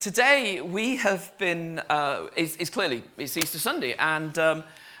Today we have been, it's Easter Sunday, and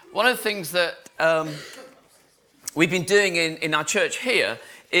one of the things that we've been doing in our church here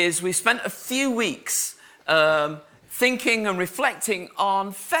is we spent a few weeks thinking and reflecting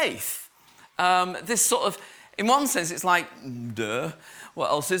on faith. This sort of, in one sense, it's like, duh, what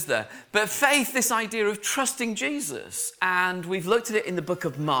else is there? But faith, this idea of trusting Jesus, and we've looked at it in the book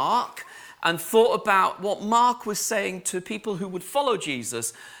of Mark, and thought about what Mark was saying to people who would follow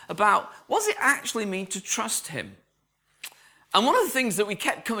Jesus about what does it actually mean to trust him. And one of the things that we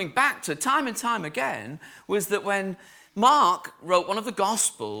kept coming back to time and time again was that when Mark wrote one of the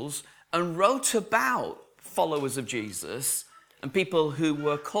Gospels and wrote about followers of Jesus and people who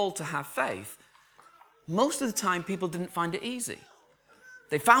were called to have faith, most of the time people didn't find it easy.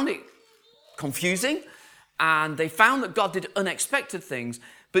 They found it confusing, and they found that God did unexpected things.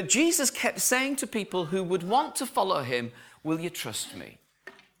 But Jesus kept saying to people who would want to follow him, will you trust me?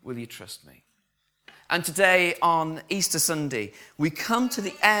 Will you trust me? And today on Easter Sunday, we come to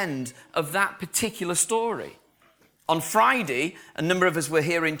the end of that particular story. On Friday, a number of us were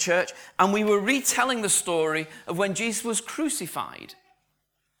here in church, and we were retelling the story of when Jesus was crucified.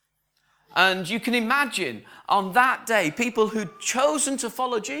 And you can imagine on that day, people who'd chosen to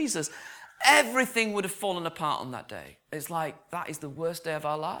follow Jesus, everything would have fallen apart on that day. It's like, that is the worst day of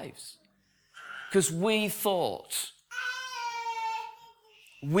our lives. Because we thought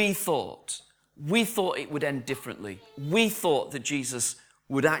it would end differently. We thought that Jesus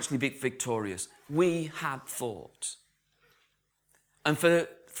would actually be victorious. We had thought. And for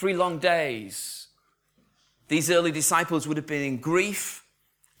 3 long days, these early disciples would have been in grief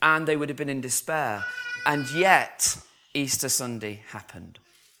and they would have been in despair. And yet, Easter Sunday happened.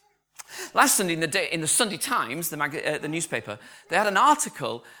 Last Sunday, in the Sunday Times, the newspaper, they had an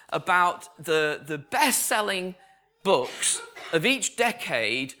article about the best-selling books of each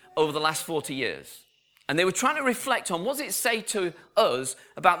decade over the last 40 years. And they were trying to reflect on what does it say to us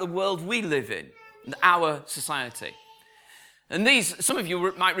about the world we live in, our society. And some of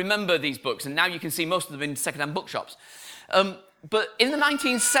you might remember these books, and now you can see most of them in second-hand bookshops. But in the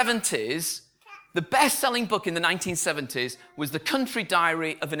 1970s, the best-selling book in the 1970s was The Country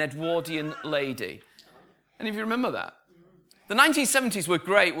Diary of an Edwardian Lady. Any of you remember that? The 1970s were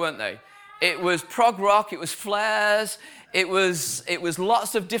great, weren't they? It was prog rock, it was flares, it was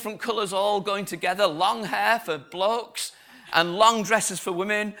lots of different colours all going together, long hair for blokes and long dresses for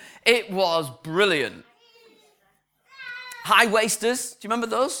women. It was brilliant. High-waisters, do you remember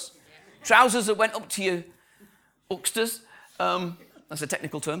those? Trousers that went up to your uxters. That's a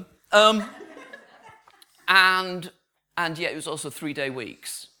technical term. And yet it was also 3-day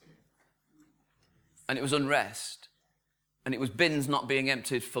weeks. And it was unrest. And it was bins not being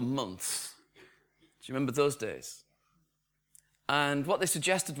emptied for months. Do you remember those days? And what they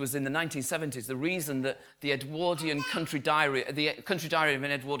suggested was in the 1970s, the reason that the Edwardian Country Diary of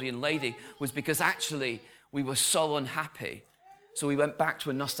an Edwardian Lady was because actually we were so unhappy. So we went back to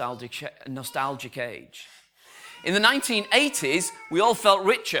a nostalgic age. In the 1980s, we all felt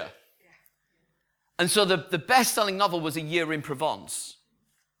richer. And so the best-selling novel was A Year in Provence,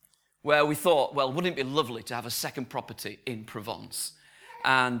 where we thought, well, wouldn't it be lovely to have a second property in Provence?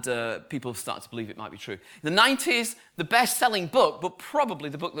 And people started to believe it might be true. In the 90s, the best-selling book, but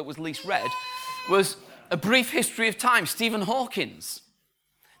probably the book that was least read, was A Brief History of Time, Stephen Hawking's.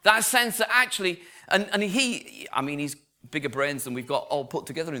 That sense that actually, and he's bigger brains than we've got all put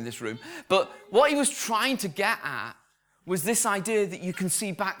together in this room, but what he was trying to get at was this idea that you can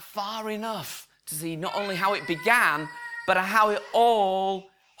see back far enough to see not only how it began, but how it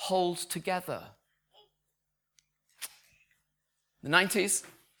all holds together. The 90s,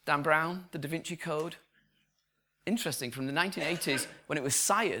 Dan Brown, the Da Vinci Code. Interesting, from the 1980s, when it was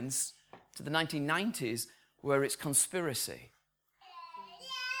science, to the 1990s, where it's conspiracy.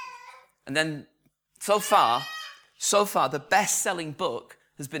 And then, so far, the best-selling book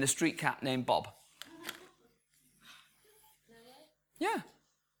has been A Street Cat Named Bob. Yeah.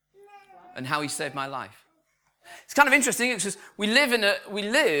 And how he saved my life. It's kind of interesting because we live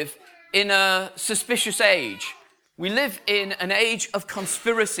in a suspicious age. We live in an age of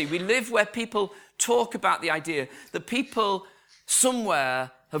conspiracy. We live where people talk about the idea that people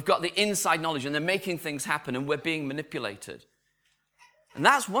somewhere have got the inside knowledge and they're making things happen and we're being manipulated. And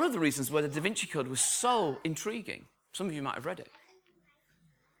that's one of the reasons why the Da Vinci Code was so intriguing. Some of you might have read it.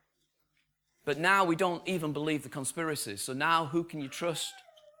 But now we don't even believe the conspiracies. So now who can you trust?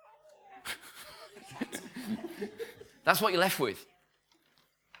 That's what you're left with.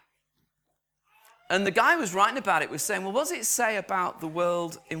 And the guy who was writing about it was saying, well, what does it say about the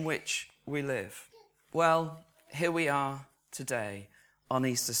world in which we live? Well, here we are today on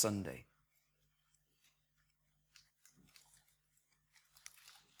Easter Sunday.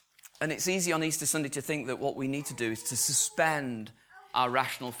 And it's easy on Easter Sunday to think that what we need to do is to suspend our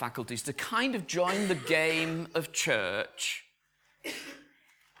rational faculties, to kind of join the game of church,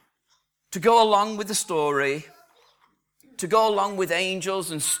 to go along with the story, to go along with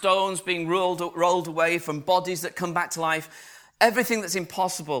angels and stones being rolled away from bodies that come back to life, everything that's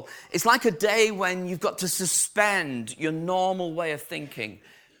impossible. It's like a day when you've got to suspend your normal way of thinking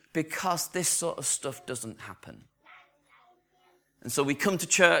because this sort of stuff doesn't happen. And so we come to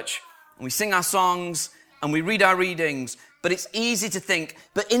church and we sing our songs and we read our readings, but it's easy to think,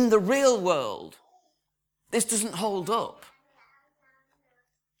 but in the real world, this doesn't hold up.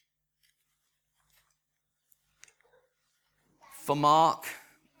 For Mark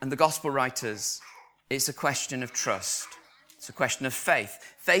and the gospel writers, it's a question of trust. It's a question of faith.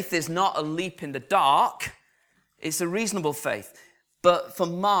 Faith is not a leap in the dark. It's a reasonable faith. But for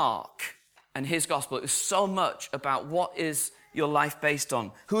Mark and his gospel, it was so much about what is your life based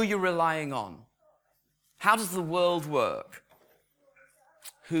on? Who are you relying on? How does the world work?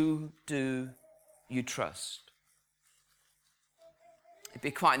 Who do you trust? It'd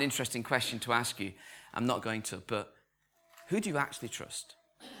be quite an interesting question to ask you. I'm not going to, but who do you actually trust?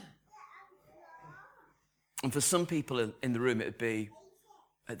 And for some people in the room, it would be,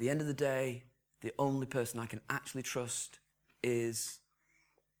 at the end of the day, the only person I can actually trust is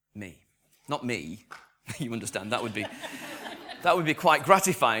me. Not me. You understand? That would be quite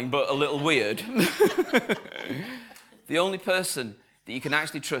gratifying, but a little weird. The only person that you can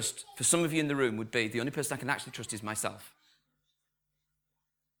actually trust, for some of you in the room, would be, the only person I can actually trust is myself.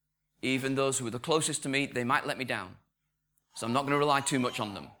 Even those who are the closest to me, they might let me down. So I'm not going to rely too much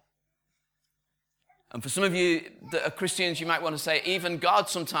on them. And for some of you that are Christians, you might want to say, even God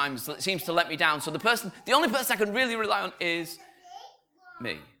sometimes seems to let me down. So the only person I can really rely on is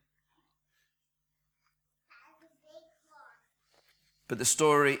me. But the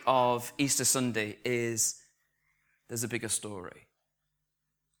story of Easter Sunday is, there's a bigger story.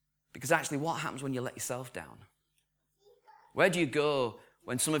 Because actually, what happens when you let yourself down? Where do you go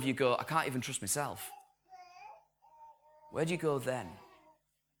when some of you go, I can't even trust myself? Where do you go then?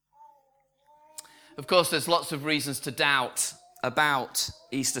 Of course, there's lots of reasons to doubt about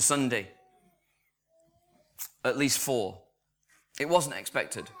Easter Sunday. At least 4. It wasn't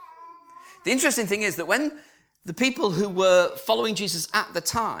expected. The interesting thing is that when the people who were following Jesus at the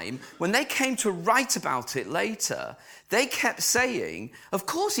time, when they came to write about it later, they kept saying, of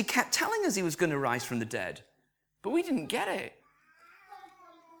course, he kept telling us he was going to rise from the dead, but we didn't get it.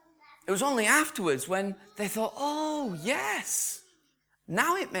 It was only afterwards when they thought, oh, yes,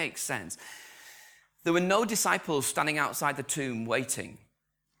 now it makes sense. There were no disciples standing outside the tomb waiting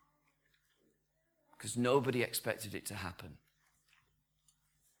because nobody expected it to happen.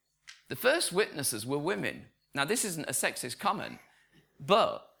 The first witnesses were women. Now, this isn't a sexist comment,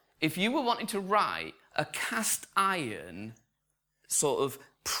 but if you were wanting to write a cast iron sort of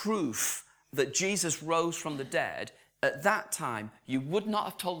proof that Jesus rose from the dead, at that time, you would not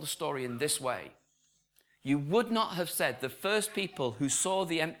have told the story in this way. You would not have said the first people who saw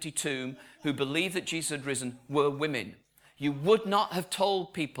the empty tomb, who believed that Jesus had risen, were women. You would not have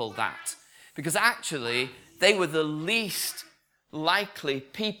told people that, because actually they were the least likely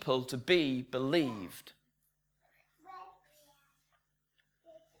people to be believed.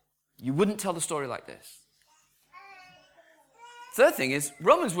 You wouldn't tell the story like this. Third thing is,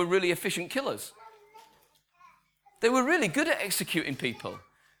 Romans were really efficient killers. They were really good at executing people.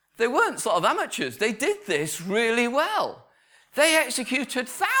 They weren't sort of amateurs. They did this really well. They executed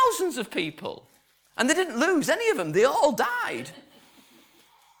thousands of people. And they didn't lose any of them. They all died.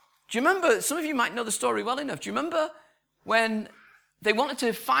 Do you remember, some of you might know the story well enough. Do you remember when they wanted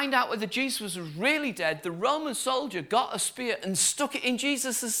to find out whether Jesus was really dead, the Roman soldier got a spear and stuck it in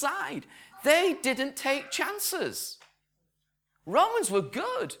Jesus' side? They didn't take chances. Romans were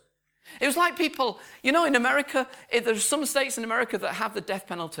good. It was like people, in America, there's some states in America that have the death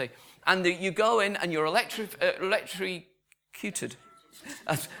penalty. And you go in and you're electrified,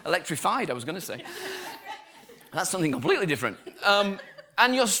 I was going to say. That's something completely different.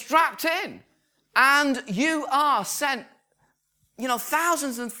 And you're strapped in. And you are sent,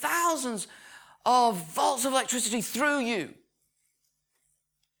 thousands and thousands of volts of electricity through you.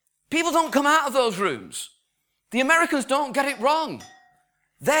 People don't come out of those rooms. The Americans don't get it wrong.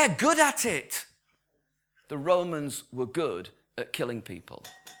 They're good at it. The Romans were good at killing people.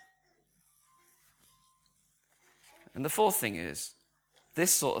 And the fourth thing is,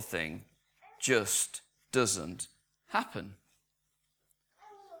 this sort of thing just doesn't happen.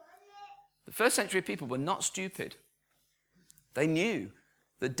 The first century people were not stupid. They knew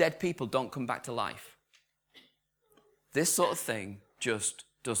that dead people don't come back to life. This sort of thing just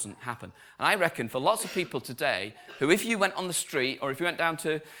doesn't happen. And I reckon for lots of people today, who if you went on the street or if you went down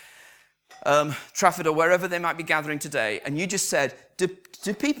to Trafford or wherever they might be gathering today, and you just said,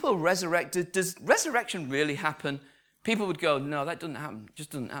 do people resurrect? Does resurrection really happen? People would go, no, that doesn't happen. It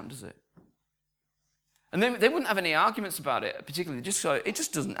just doesn't happen, does it? And they wouldn't have any arguments about it, particularly just so it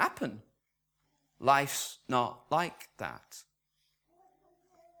just doesn't happen. Life's not like that.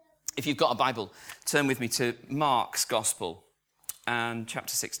 If you've got a Bible, turn with me to Mark's Gospel and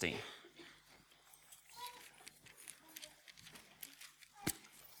chapter 16.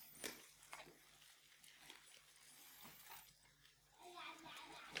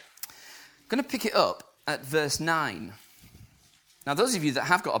 I'm going to pick it up at verse 9. Now, those of you that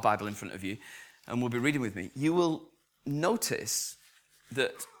have got a Bible in front of you and will be reading with me, you will notice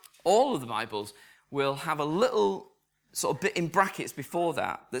that all of the Bibles will have a little sort of bit in brackets before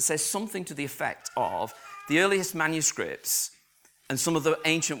that says something to the effect of the earliest manuscripts and some of the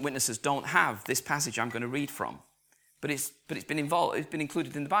ancient witnesses don't have this passage I'm going to read from. But it's been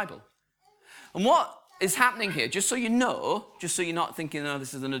included in the Bible. And what is happening here, just so you know, just so you're not thinking, oh,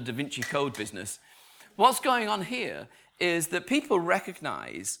 this is a Da Vinci Code business, what's going on here is that people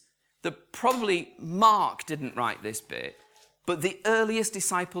recognize that probably Mark didn't write this bit, but the earliest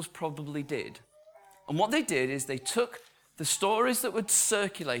disciples probably did. And what they did is they took the stories that were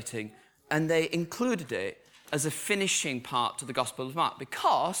circulating and they included it as a finishing part to the Gospel of Mark.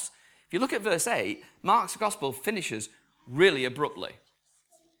 Because if you look at verse 8, Mark's Gospel finishes really abruptly.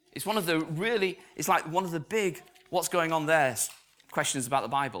 It's like one of the big what's going on there questions about the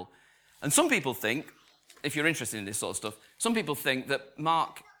Bible. And some people think, if you're interested in this sort of stuff, some people think that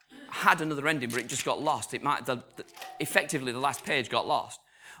Mark had another ending, but it just got lost. Effectively, the last page got lost.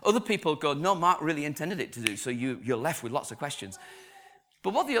 Other people go, no, Mark really intended it to do, so you're left with lots of questions.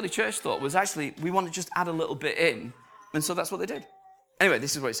 But what the early church thought was actually, we want to just add a little bit in, and so that's what they did. Anyway,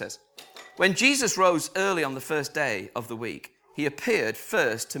 this is what it says. When Jesus rose early on the first day of the week, he appeared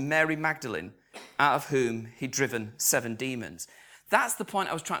first to Mary Magdalene, out of whom he'd driven 7 demons. That's the point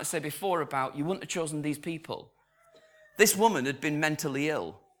I was trying to say before about you wouldn't have chosen these people. This woman had been mentally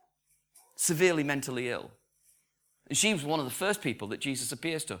ill, severely mentally ill. And she was one of the first people that Jesus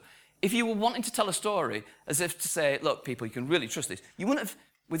appears to. If you were wanting to tell a story as if to say, look, people, you can really trust this, you wouldn't have,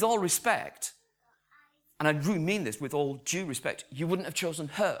 with all respect, and I really mean this with all due respect, you wouldn't have chosen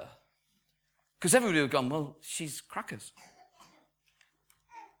her. Because everybody would have gone, well, she's crackers.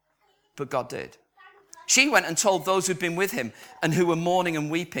 But God did. She went and told those who'd been with him and who were mourning and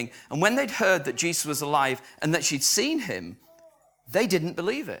weeping. And when they'd heard that Jesus was alive and that she'd seen him, they didn't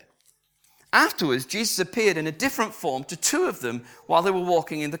believe it. Afterwards, Jesus appeared in a different form to 2 of them while they were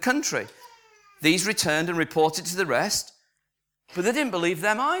walking in the country. These returned and reported to the rest, but they didn't believe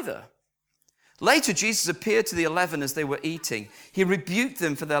them either. Later, Jesus appeared to the 11 as they were eating. He rebuked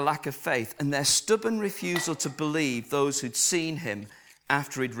them for their lack of faith and their stubborn refusal to believe those who'd seen him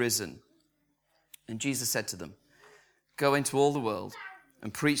after he'd risen. And Jesus said to them, "Go into all the world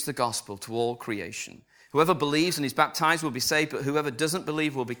and preach the gospel to all creation. Whoever believes and is baptized will be saved, but whoever doesn't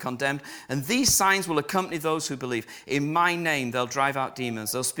believe will be condemned. And these signs will accompany those who believe. In my name, they'll drive out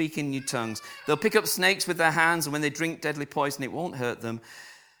demons. They'll speak in new tongues. They'll pick up snakes with their hands, and when they drink deadly poison, it won't hurt them.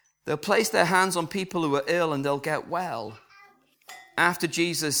 They'll place their hands on people who are ill, and they'll get well." After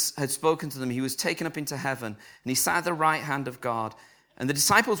Jesus had spoken to them, he was taken up into heaven, and he sat at the right hand of God. And the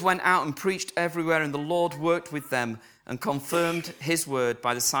disciples went out and preached everywhere, and the Lord worked with them and confirmed his word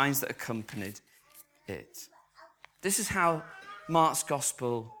by the signs that accompanied it. This is how Mark's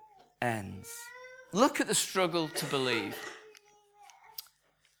gospel ends. Look at the struggle to believe.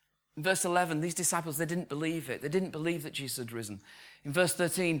 In verse 11, these disciples, they didn't believe it. They didn't believe that Jesus had risen. In verse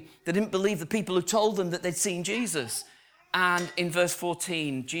 13, they didn't believe the people who told them that they'd seen Jesus. And in verse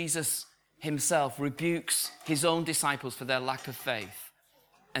 14, Jesus himself rebukes his own disciples for their lack of faith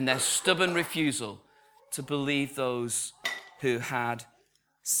and their stubborn refusal to believe those who had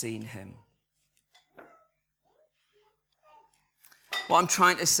seen him. What I'm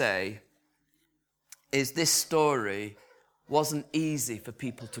trying to say is this story wasn't easy for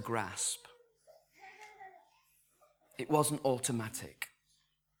people to grasp. It wasn't automatic.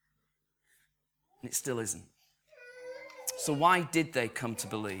 And it still isn't. So why did they come to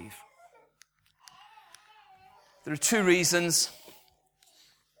believe? There are 2 reasons.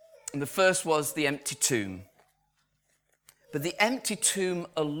 And the first was the empty tomb. But the empty tomb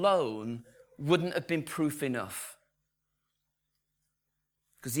alone wouldn't have been proof enough.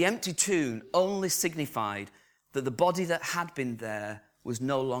 Because the empty tomb only signified that the body that had been there was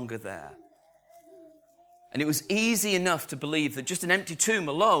no longer there. And it was easy enough to believe that just an empty tomb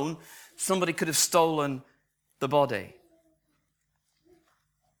alone, somebody could have stolen the body.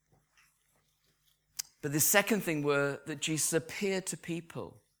 But the second thing were that Jesus appeared to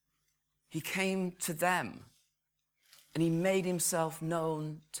people. He came to them, and he made himself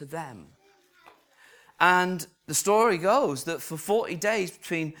known to them. And the story goes that for 40 days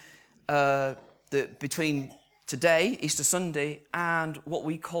between today, Easter Sunday, and what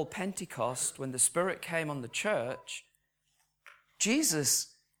we call Pentecost, when the Spirit came on the church,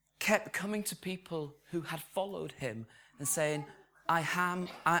 Jesus kept coming to people who had followed him and saying, I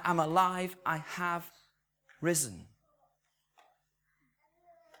am alive, I have risen.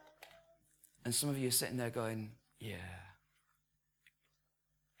 And some of you are sitting there going, yeah.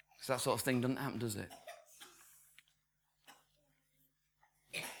 Because that sort of thing doesn't happen, does it?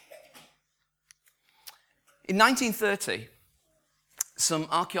 In 1930, some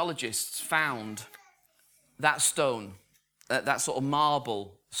archaeologists found that stone, that sort of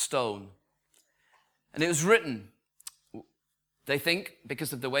marble stone. And it was written, they think,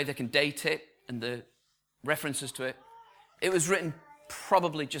 because of the way they can date it and the references to it, it was written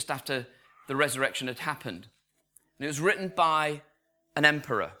probably just after the resurrection had happened. And it was written by an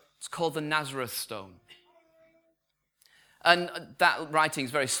emperor. It's called the Nazareth Stone. And that writing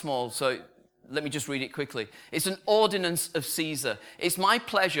is very small, so let me just read it quickly. It's an ordinance of Caesar. It's my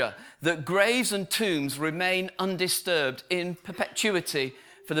pleasure that graves and tombs remain undisturbed in perpetuity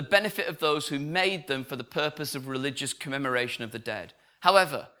for the benefit of those who made them for the purpose of religious commemoration of the dead.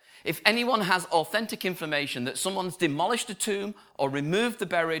 However, if anyone has authentic information that someone's demolished a tomb or removed the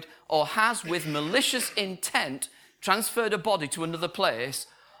buried or has with malicious intent transferred a body to another place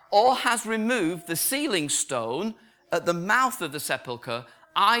or has removed the sealing stone at the mouth of the sepulchre,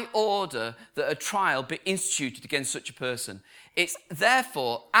 I order that a trial be instituted against such a person. It's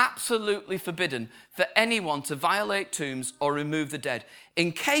therefore absolutely forbidden for anyone to violate tombs or remove the dead.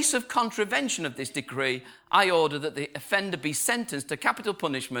 In case of contravention of this decree, I order that the offender be sentenced to capital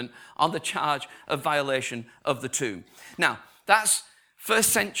punishment on the charge of violation of the tomb. Now, that's first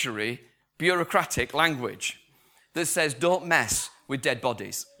century bureaucratic language that says don't mess with dead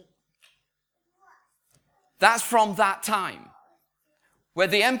bodies. That's from that time, where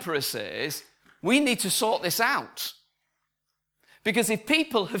the emperor says, we need to sort this out. Because if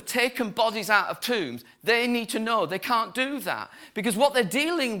people have taken bodies out of tombs, they need to know they can't do that. Because what they're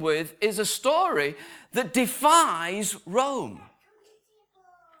dealing with is a story that defies Rome.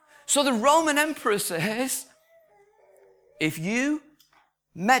 So the Roman emperor says, if you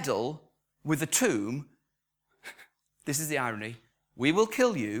meddle with a tomb, this is the irony, we will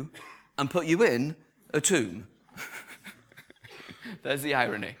kill you and put you in a tomb. There's the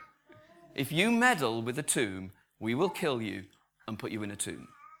irony. If you meddle with a tomb, we will kill you and put you in a tomb.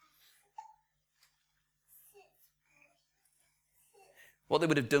 What they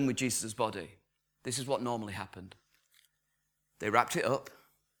would have done with Jesus' body, this is what normally happened. They wrapped it up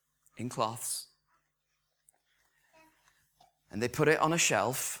in cloths and they put it on a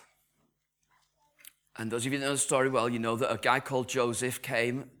shelf. And those of you that know the story well, you know that a guy called Joseph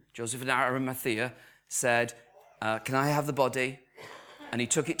came, Joseph of Arimathea, said, can I have the body? And he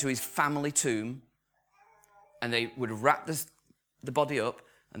took it to his family tomb, and they would wrap the body up,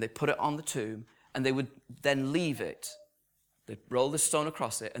 and they put it on the tomb, and they would then leave it. They'd roll the stone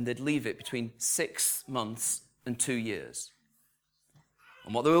across it, and they'd leave it between 6 months and 2 years.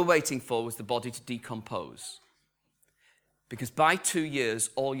 And what they were waiting for was the body to decompose. Because by 2 years,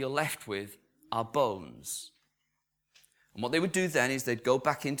 all you're left with are bones. And what they would do then is they'd go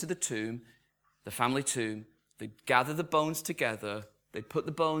back into the tomb, the family tomb, they'd gather the bones together, they'd put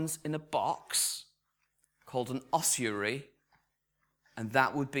the bones in a box called an ossuary, and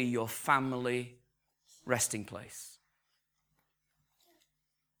that would be your family resting place.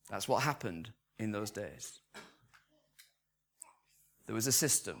 That's what happened in those days. There was a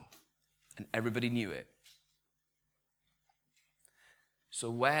system, and everybody knew it. So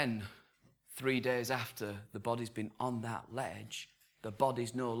when 3 days after the body's been on that ledge, the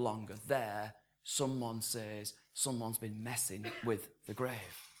body's no longer there, someone says someone's been messing with the grave.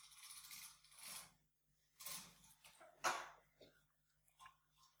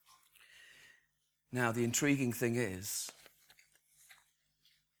 Now, the intriguing thing is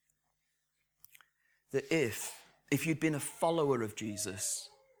that if you'd been a follower of Jesus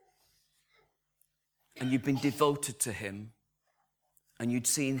and you'd been devoted to him and you'd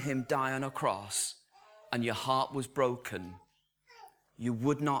seen him die on a cross and your heart was broken, you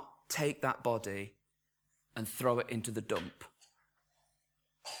would not take that body and throw it into the dump.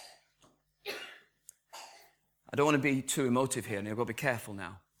 I don't want to be too emotive here, and I've got to be careful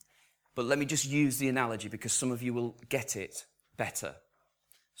now. But let me just use the analogy because some of you will get it better.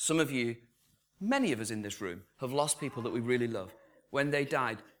 Some of you, many of us in this room, have lost people that we really love. When they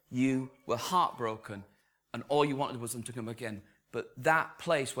died, you were heartbroken and all you wanted was them to come again. But that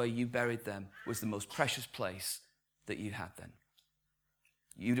place where you buried them was the most precious place that you had then.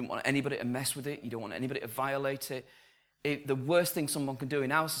 You didn't want anybody to mess with it. You don't want anybody to violate it. The worst thing someone can do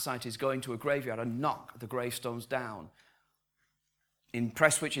in our society is go into a graveyard and knock the gravestones down. In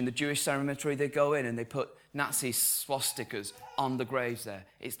Prestwich, in the Jewish cemetery, they go in and they put Nazi swastikas on the graves there.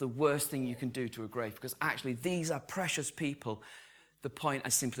 It's the worst thing you can do to a grave because actually these are precious people. The point I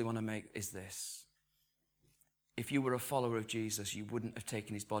simply want to make is this. If you were a follower of Jesus, you wouldn't have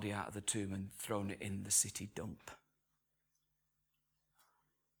taken his body out of the tomb and thrown it in the city dump.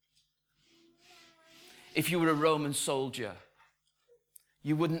 If you were a Roman soldier,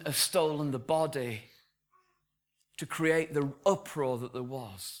 you wouldn't have stolen the body to create the uproar that there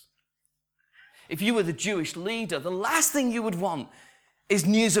was. If you were the Jewish leader, the last thing you would want is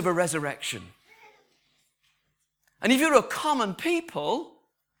news of a resurrection. And if you're a common people,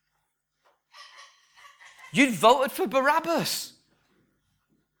 you'd voted for Barabbas.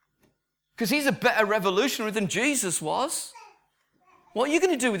 Because he's a better revolutionary than Jesus was. What are you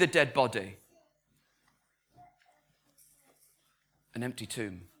going to do with a dead body? An empty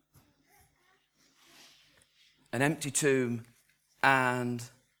tomb. An empty tomb and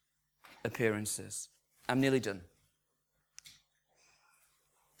appearances. I'm nearly done.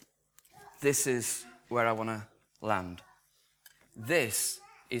 This is where I want to land. This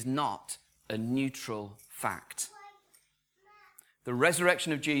is not a neutral fact. The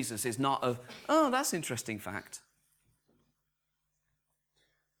resurrection of Jesus is not a, oh, that's an interesting fact.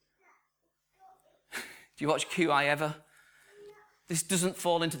 Do you watch QI ever? This doesn't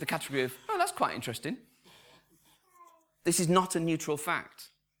fall into the category of, oh, that's quite interesting. This is not a neutral fact.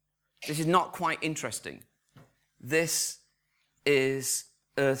 This is not quite interesting. This is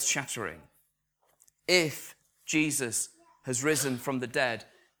earth-shattering. If Jesus has risen from the dead,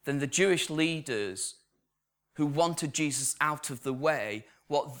 then the Jewish leaders who wanted Jesus out of the way,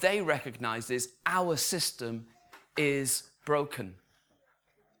 what they recognize is our system is broken.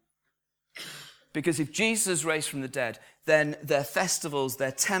 Because if Jesus raised from the dead, then their festivals,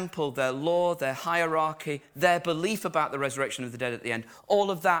 their temple, their law, their hierarchy, their belief about the resurrection of the dead at the end, all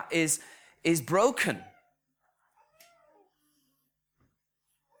of that is broken.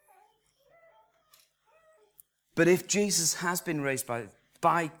 But if Jesus has been raised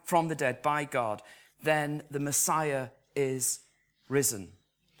from the dead by God, then the Messiah is risen.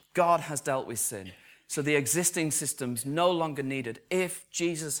 God has dealt with sin. So the existing system's no longer needed. If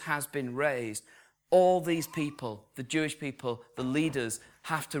Jesus has been raised, all these people, the Jewish people, the leaders,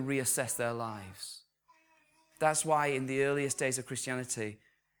 have to reassess their lives. That's why in the earliest days of Christianity,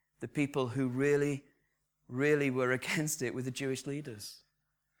 the people who really, really were against it were the Jewish leaders.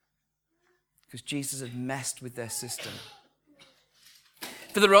 Because Jesus had messed with their system.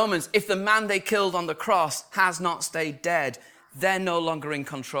 For the Romans, if the man they killed on the cross has not stayed dead, they're no longer in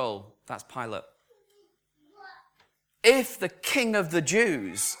control. That's Pilate. If the king of the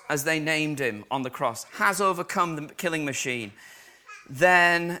Jews, as they named him on the cross, has overcome the killing machine,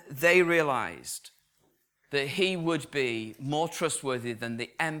 then they realized that he would be more trustworthy than the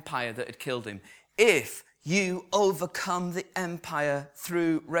empire that had killed him. If you overcome the empire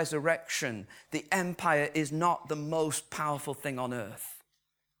through resurrection, the empire is not the most powerful thing on earth.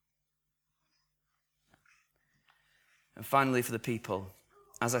 And finally, for the people,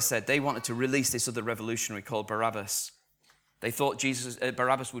 as I said, they wanted to release this other revolutionary called Barabbas. They thought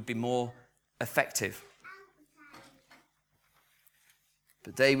Barabbas would be more effective.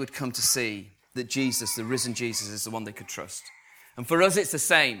 But they would come to see that Jesus, the risen Jesus, is the one they could trust. And for us, it's the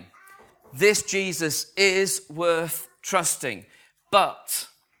same. This Jesus is worth trusting. But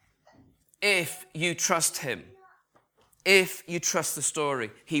if you trust him, if you trust the story,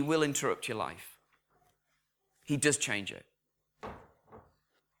 he will interrupt your life. He does change it.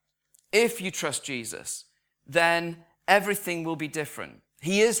 If you trust Jesus, then everything will be different.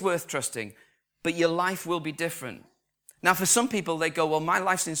 He is worth trusting, but your life will be different. Now, for some people, they go, well, my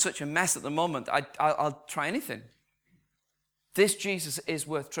life's in such a mess at the moment, I'll try anything. This Jesus is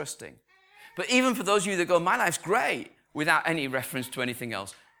worth trusting. But even for those of you that go, my life's great, without any reference to anything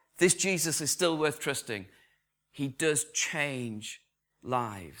else, this Jesus is still worth trusting. He does change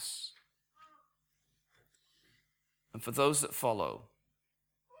lives. And for those that follow,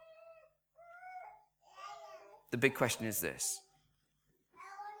 the big question is this.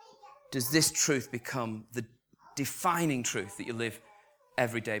 Does this truth become the defining truth that you live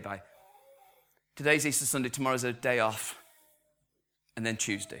every day by? Today's Easter Sunday, tomorrow's a day off, and then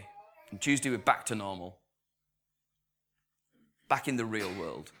Tuesday. And Tuesday, we're back to normal. Back in the real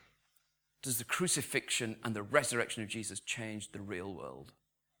world. Does the crucifixion and the resurrection of Jesus change the real world?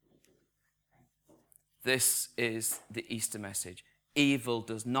 This is the Easter message. Evil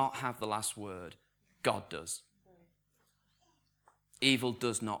does not have the last word. God does. Evil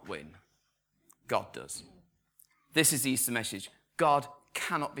does not win. God does. This is the Easter message. God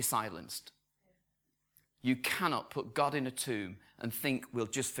cannot be silenced. You cannot put God in a tomb and think we'll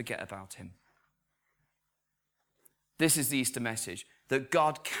just forget about him. This is the Easter message, that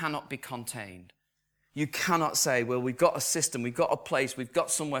God cannot be contained. You cannot say, well, we've got a system, we've got a place, we've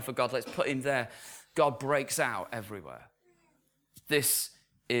got somewhere for God, let's put him there. God breaks out everywhere. This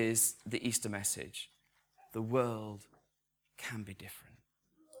is the Easter message. The world can be different.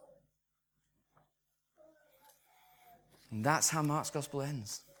 And that's how Mark's gospel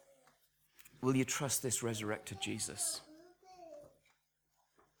ends. Will you trust this resurrected Jesus?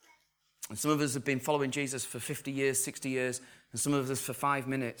 And some of us have been following Jesus for 50 years, 60 years, and some of us for 5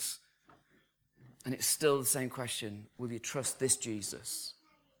 minutes. And it's still the same question. Will you trust this Jesus,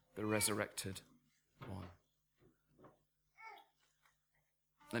 the resurrected one?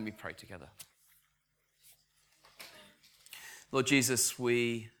 Let me pray together. Lord Jesus,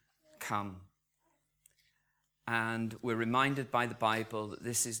 we come and we're reminded by the Bible that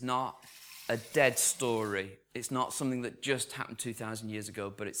this is not a dead story. It's not something that just happened 2,000 years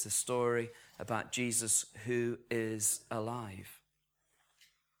ago, but it's a story about Jesus who is alive.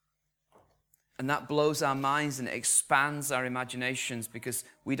 And that blows our minds and it expands our imaginations because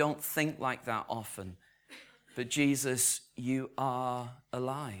we don't think like that often. But Jesus, you are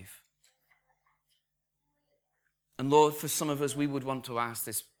alive. And Lord, for some of us, we would want to ask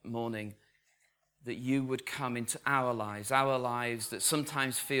this morning that you would come into our lives that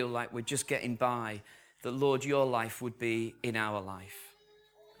sometimes feel like we're just getting by, that Lord, your life would be in our life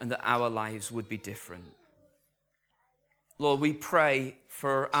and that our lives would be different. Lord, we pray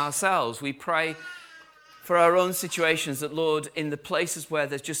for ourselves. We pray for our own situations that, Lord, in the places where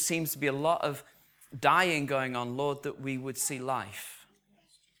there just seems to be a lot of dying going on, Lord, that we would see life.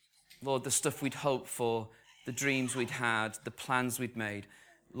 Lord, the stuff we'd hoped for, the dreams we'd had, the plans we'd made,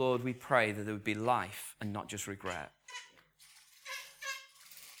 Lord, we pray that there would be life and not just regret.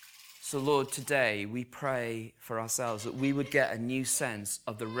 So, Lord, today we pray for ourselves that we would get a new sense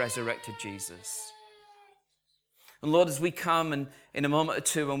of the resurrected Jesus. And Lord, as we come and in a moment or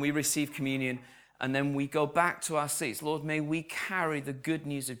two when we receive communion and then we go back to our seats, Lord, may we carry the good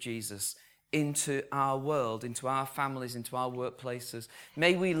news of Jesus into our world, into our families, into our workplaces.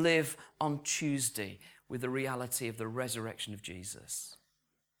 May we live on Tuesday with the reality of the resurrection of Jesus.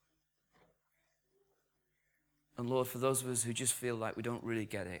 And Lord, for those of us who just feel like we don't really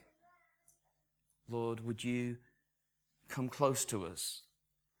get it, Lord, would you come close to us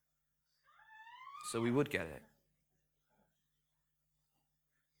so we would get it?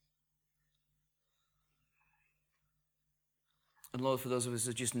 And Lord, for those of us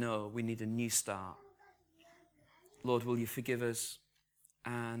who just know we need a new start, Lord, will you forgive us?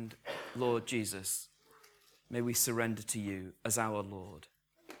 And Lord Jesus, may we surrender to you as our Lord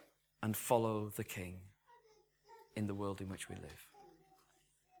and follow the King in the world in which we live.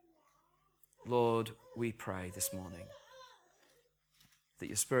 Lord, we pray this morning that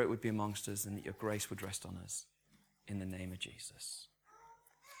your Spirit would be amongst us and that your grace would rest on us. In the name of Jesus.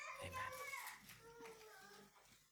 Amen.